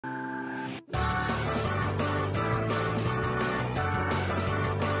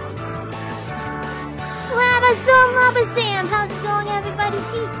Mama Sam, how's it going, everybody?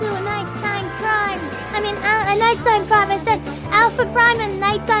 Deku, Nighttime Prime. A Nighttime Prime. I said Alpha Prime and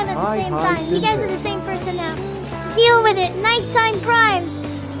Nighttime at the same time. You guys are the same person now. Deal with it. Nighttime Prime.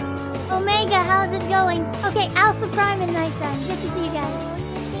 Omega, how's it going? Okay, Alpha Prime and Nighttime. Good to see you guys.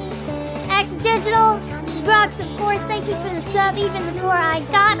 X Digital, Grux, of course. Thank you for the sub even before I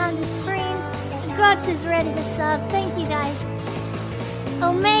got on the screen. Grux is ready to sub. Thank you, guys.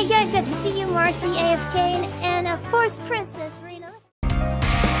 Omega, good to see you. Marcy, AFK, and of course, Princess Rena.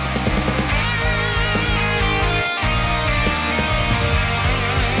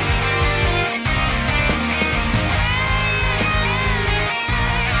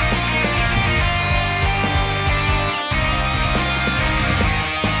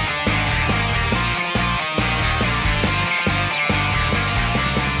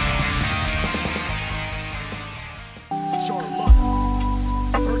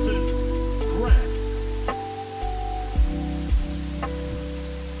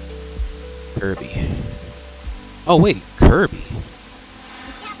 Kirby. Oh wait, Kirby.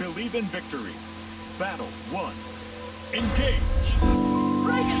 Believe in victory. Battle 1. Engage.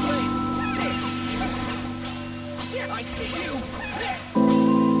 Here I see you.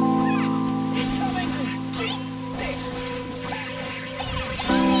 Incoming.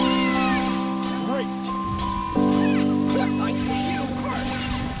 Great. I see you.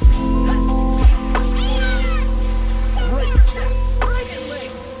 Great. Dragon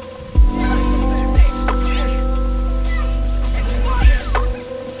Link.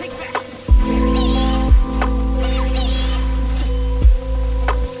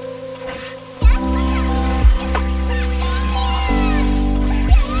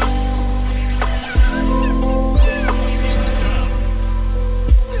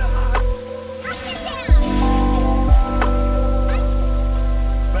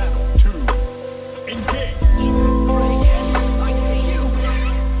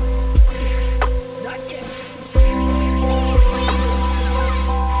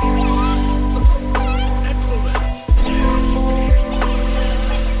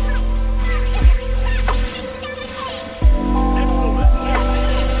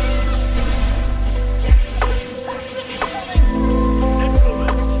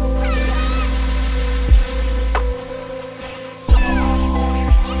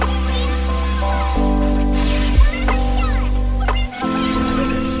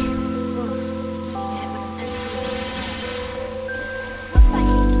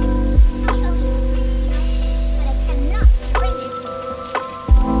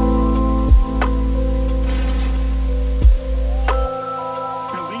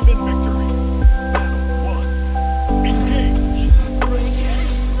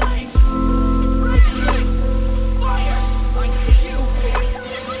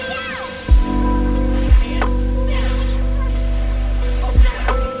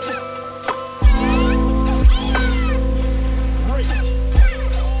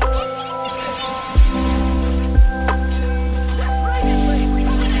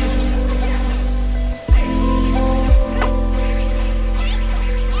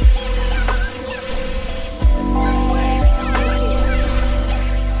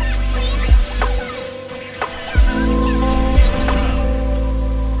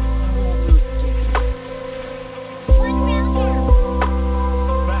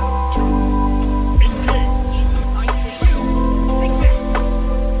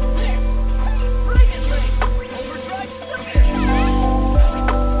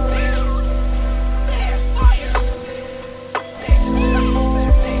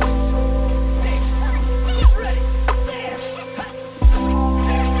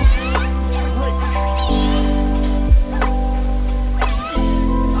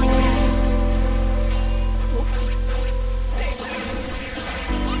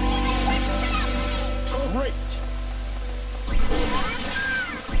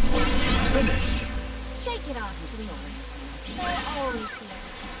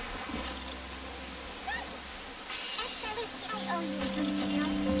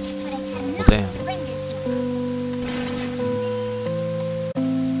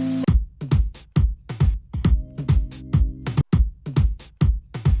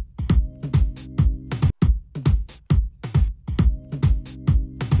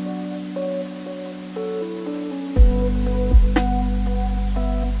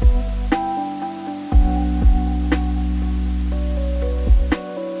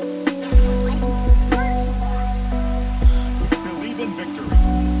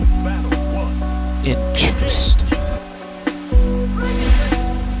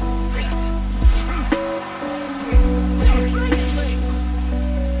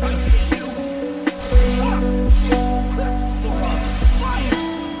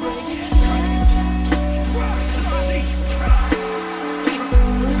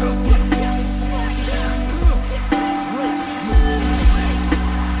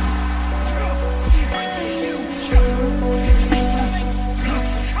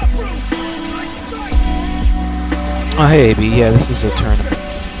 hey, AB. Yeah, this is a tournament.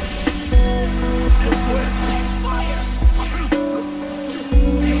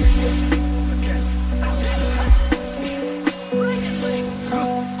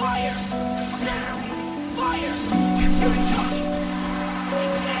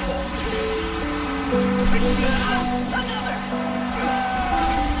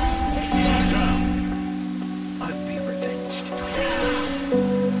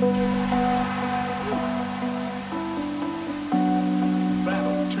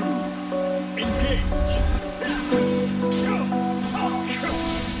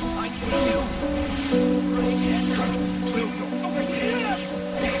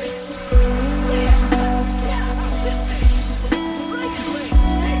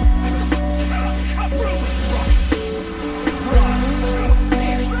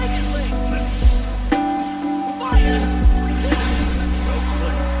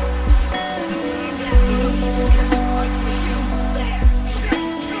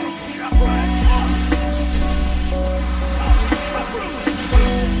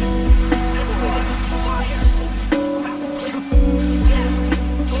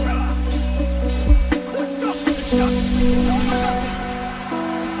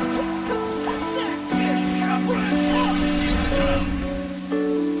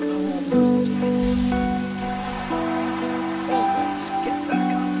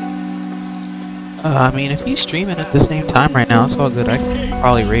 I mean, if he's streaming at the same time right now, it's all good. I can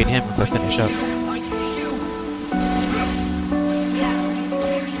probably raid him once I finish up.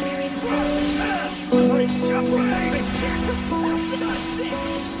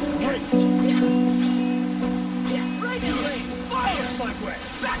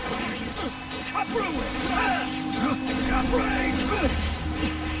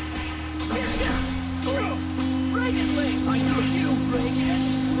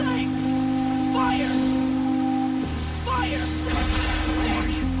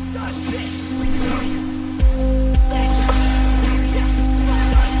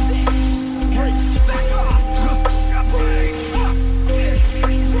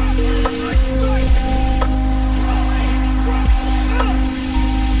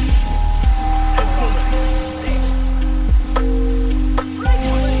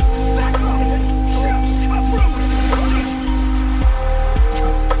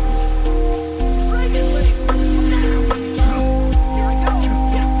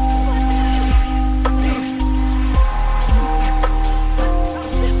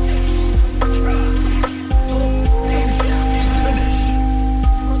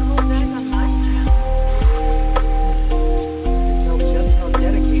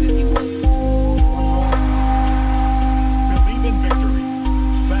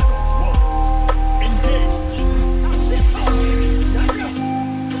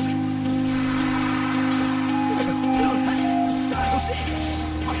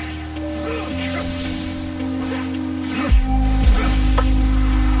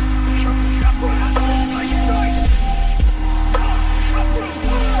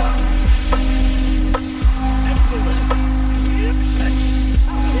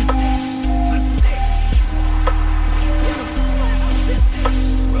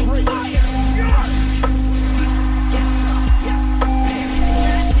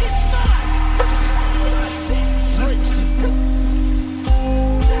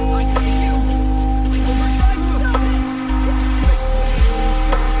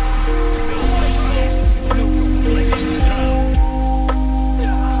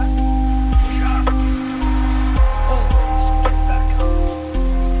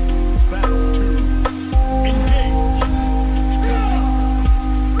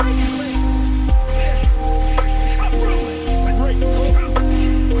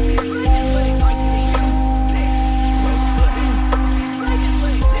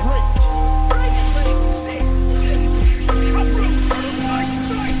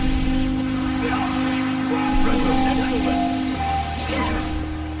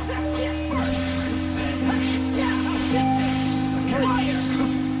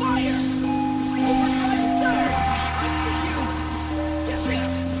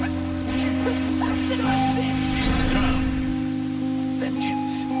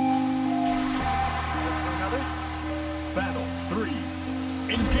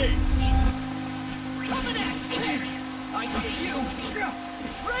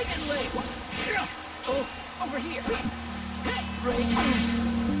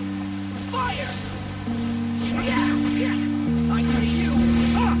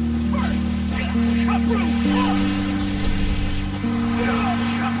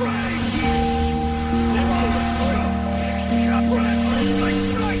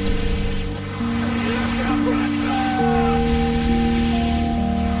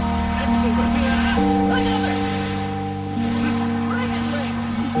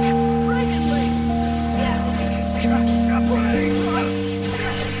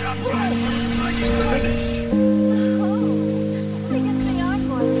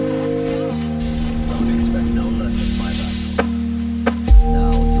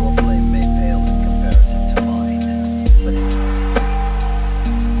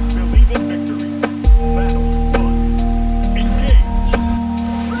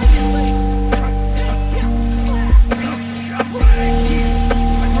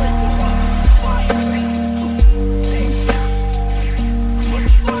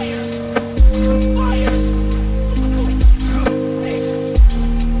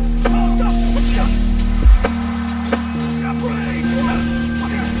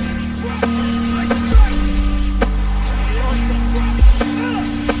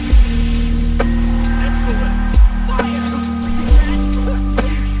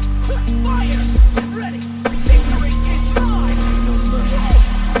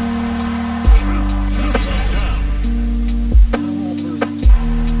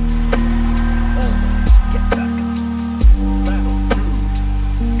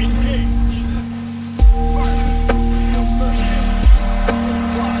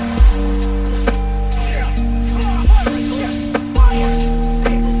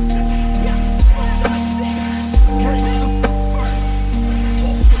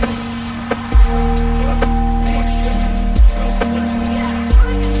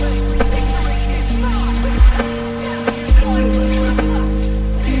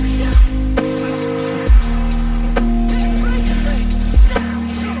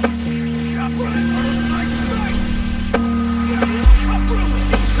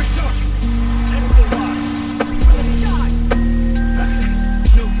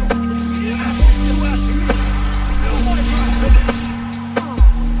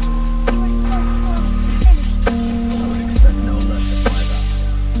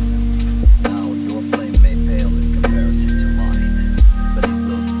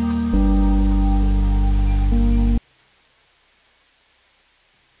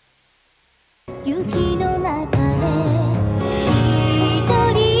 Yuki